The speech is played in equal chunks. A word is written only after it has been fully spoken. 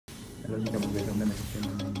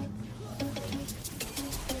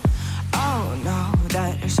Oh no,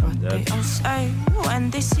 that is what they all say when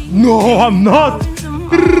they see. No, I'm not.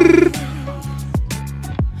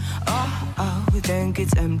 Oh, then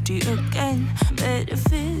it's empty again. Better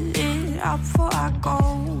fill it up before I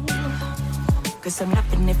go. Cause I'm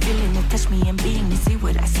loving it, feeling it, touch me and being it, see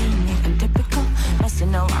what I see in it. I'm typical,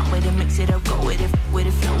 messing around with it, mix it up, go with it,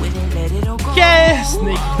 flow with it, let it all go. Okay,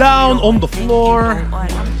 sneak down on the floor.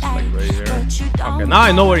 Like right here. Okay, now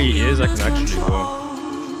I know where he is. I can actually go.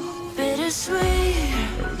 There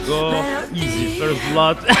we go. Easy first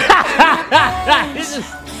blood. This is...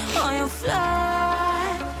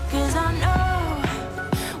 Cause I know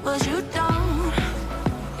what you don't.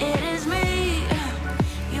 It is me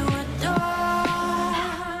you adore.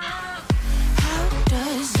 How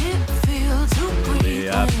does it feel to breathe?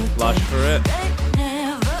 Yeah, flash for it.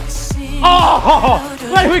 Oh,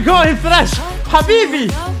 where are we going, Fresh?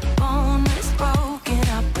 Habibi!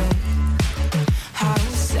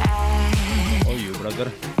 Oh, you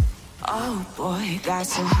brother. Oh boy, got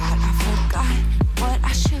so hot I forgot what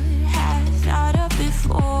I should have thought of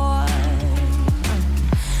before.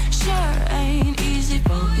 Sure ain't easy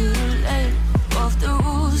for you to let off the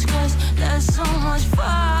rules, cause that's so much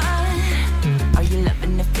fun. Are you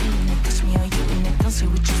loving the feeling it? Touch me, are you in it? Don't say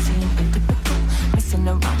what you're saying, but typical. Messing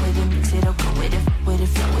around with it, mix it up, go with it,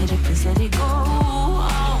 flow with it, please let it go.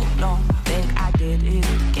 Oh, no, think I did it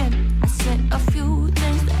again. I said a few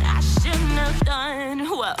things that I shouldn't have done.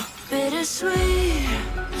 Well, bittersweet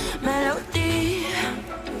melody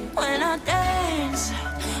when I dance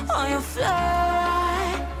on your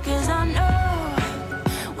fly. Cause I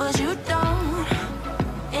know what you don't.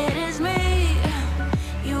 It is me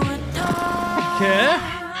you adore. Okay.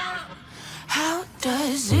 How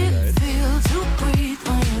does it feel to breathe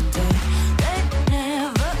when you're dead? They've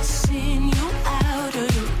never seen you out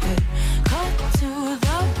of your bed. Cut to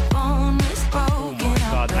the bone, it's broken. Oh my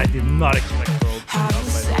god, I did not expect bro. How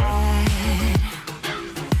sad.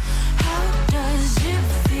 How does it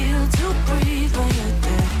feel to breathe when you're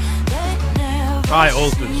dead? They've never I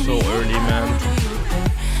ulted so early, man.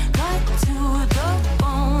 Cut to the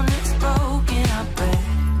bone, it's broken, I bet.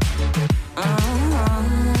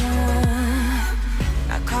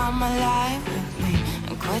 Come alive with me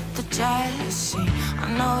and quit the jealousy. I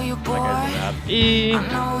know you're bored. I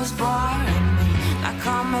know it's boring me. Now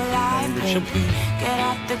come alive, baby. Get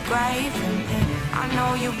out the grave and then I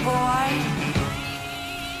know you're bored.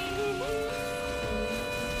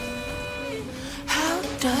 How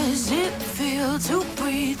does it feel to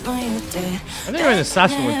breathe when you're dead? I think you're an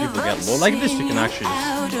assassin when people get low. Like this, you can actually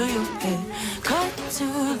cut to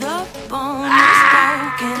the bone, it's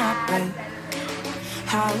broken up.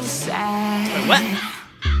 How sad. What?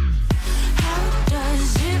 How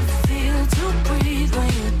does it feel to breathe when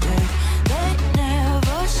you're dead? They've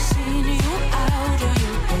never seen you out of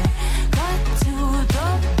your bed. Cut to the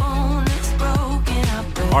bone, it's broken up.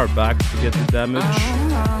 R back to get the damage.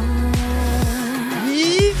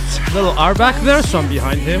 Yeet. Little R back there, so I'm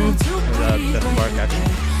behind him. And death mark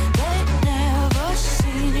actually. They've never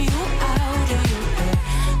seen you out of your bed.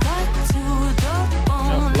 Cut to the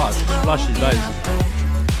bone, Yeah, flash, he dies.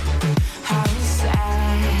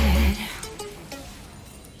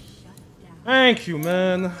 Thank you,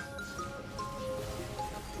 man.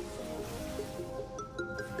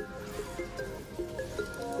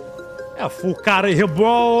 Yeah, fuck out of here,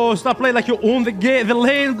 bro. Stop playing like you own the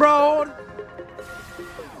lane, bro.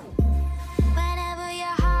 Whenever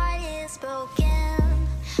your heart is broken,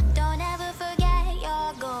 don't ever forget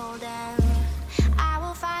you're golden. I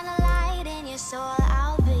will find a light in your soul,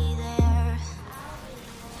 I'll be there.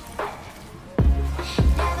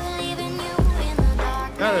 Never leaving you in the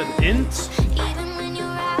dark. Got an hint. Even when you're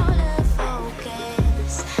out of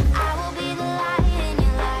focus, I will be the light in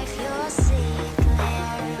your life, you'll see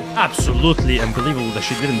clear. Absolutely unbelievable that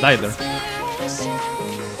she didn't die there.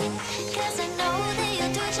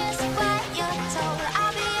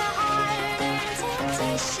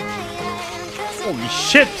 Holy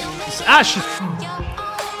shit! This Ash is...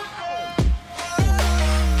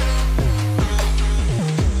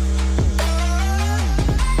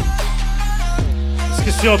 This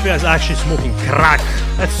Cassiopeia is actually smoking crack.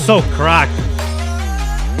 That's so crack.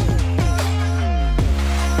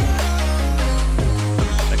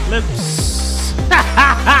 Eclipse.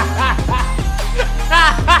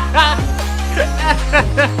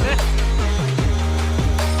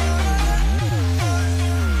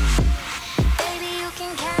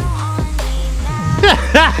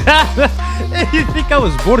 You think I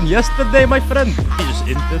was born yesterday, my friend? He just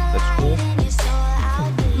inted, that's cool.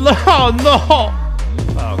 No, no!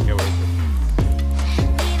 Oh, okay, where is it?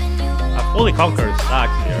 Holy Conqueror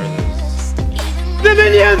stacks here. The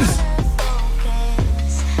minions!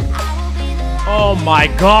 Oh my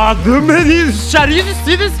god, the minions! Chat, you just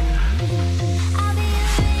see this?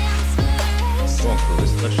 Going for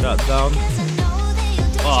this, the shot down.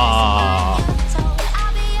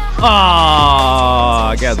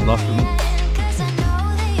 I got nothing.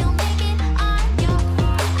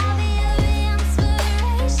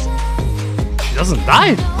 She doesn't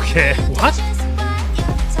die? Okay, what?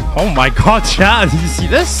 Oh my god, chat, did you see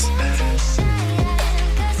this?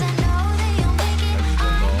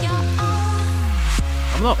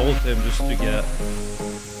 I'm gonna ult him just to get...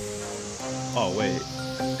 Oh, wait.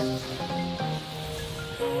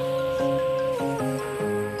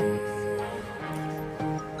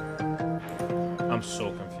 I'm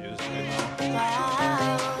so confused right now.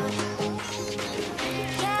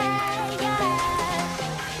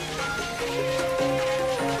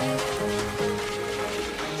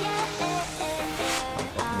 I'm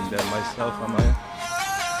fucking dead myself, am I?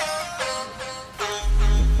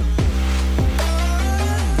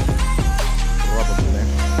 Probably.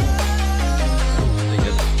 Take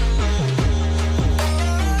it.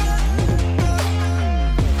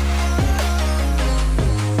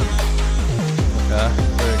 Okay,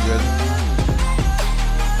 very good.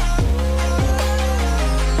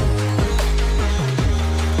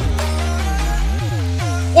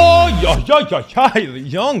 Oh, yeah, the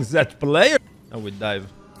young Zed player. And we dive.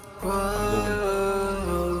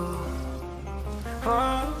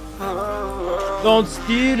 Don't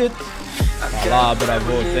steal it. Allah,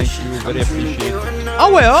 bravo, thank you, very appreciate it.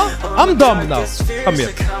 Oh well, I'm dumb now. Come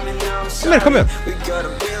here. Come here.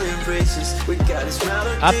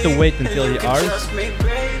 I have to wait until he R's.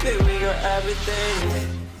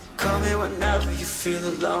 Come here whenever you feel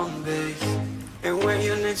alone, babe. And when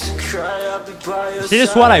you need to cry, I'll be by your side. See, this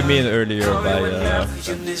is what I mean earlier by are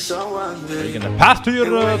you gonna pass to your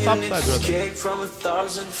top side, brother?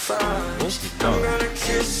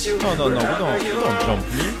 No, we don't jump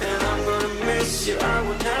me.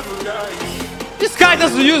 This guy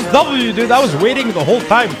doesn't use W, dude. I was waiting the whole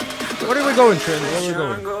time. Where are we going, Trent? Where are we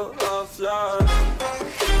going?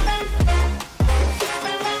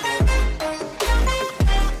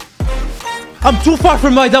 I'm too far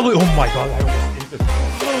from my W. Oh my god, I almost hate it.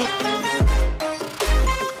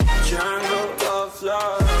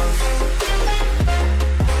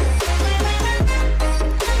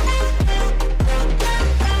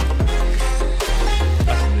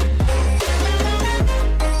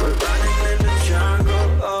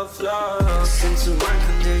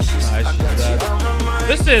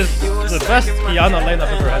 This is the best Kiana lane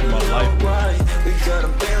I've ever had in my life.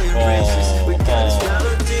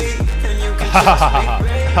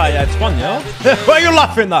 Yeah, it's fun, yo. Why are you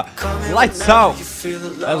laughing at? Lights out.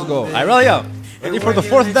 Let's go. I really am. Ready for the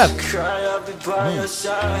fourth death.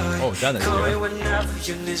 Oh, Janet is here. Well,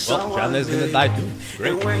 Janet is gonna die too.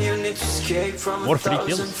 Great. More free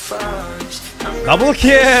kills. Double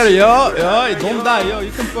kill, yo. Yo, don't die, yo.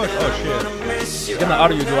 You can push. Oh, shit. He's gonna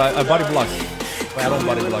argue, do I body block? If I don't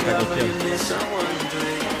body block, I go kill.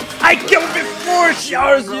 I killed before she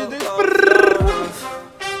R's you, dude.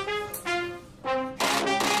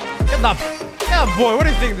 Get up. Yeah, boy, what do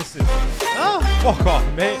you think this is? Huh? Fuck off,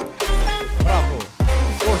 mate. Bravo.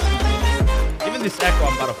 Of course. Even this echo,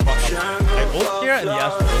 I'm about to fuck up. I ult here and he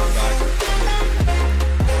has to ult back.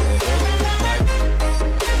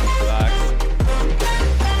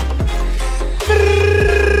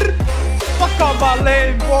 Fuck off my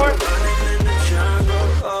lane, boy.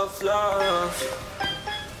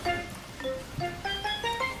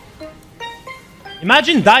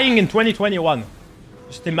 Imagine dying in 2021.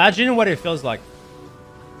 Just imagine what it feels like.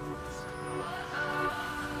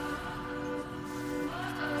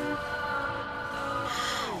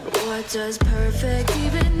 What does perfect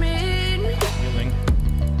even mean? Healing.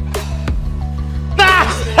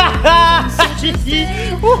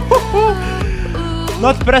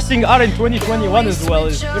 Not pressing R in 2021 as well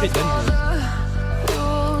is very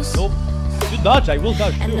dangerous. Nope. You dodge, I will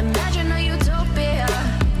dodge too.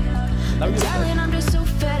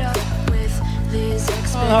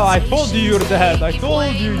 Oh, I told you you're dead. I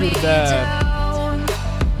told you you're dead.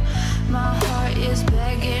 My heart is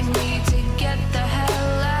begging me to get the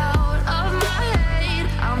hell out of my head.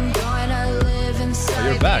 I'm gonna live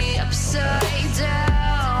inside you're back. the upside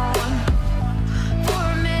down for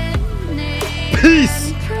a minute.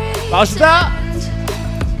 Peace. How's that?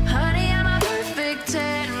 Honey, I'm a perfect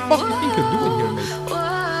 10. What do you think you're doing here, mate?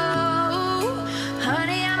 Whoa,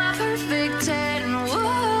 honey, I'm a perfect 10.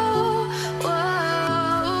 Whoa.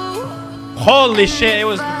 Holy shit! It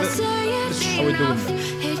was. This is how we doing, man.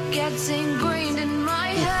 It gets ingrained in my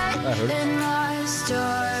head. I heard it. and I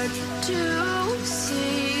start to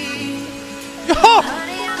see. Yo!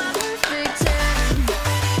 Honey, I'm a perfect 10.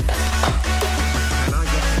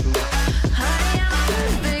 Honey, I'm a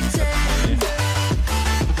perfect 10.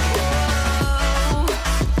 Whoa.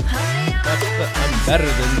 Honey, I'm a I'm better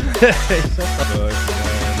than this. Good,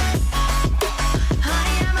 man.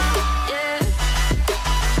 honey, I'm a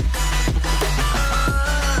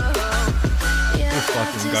yeah.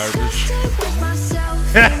 Fucking garbage. Just stay with myself.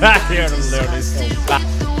 You're literally so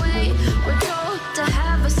bad.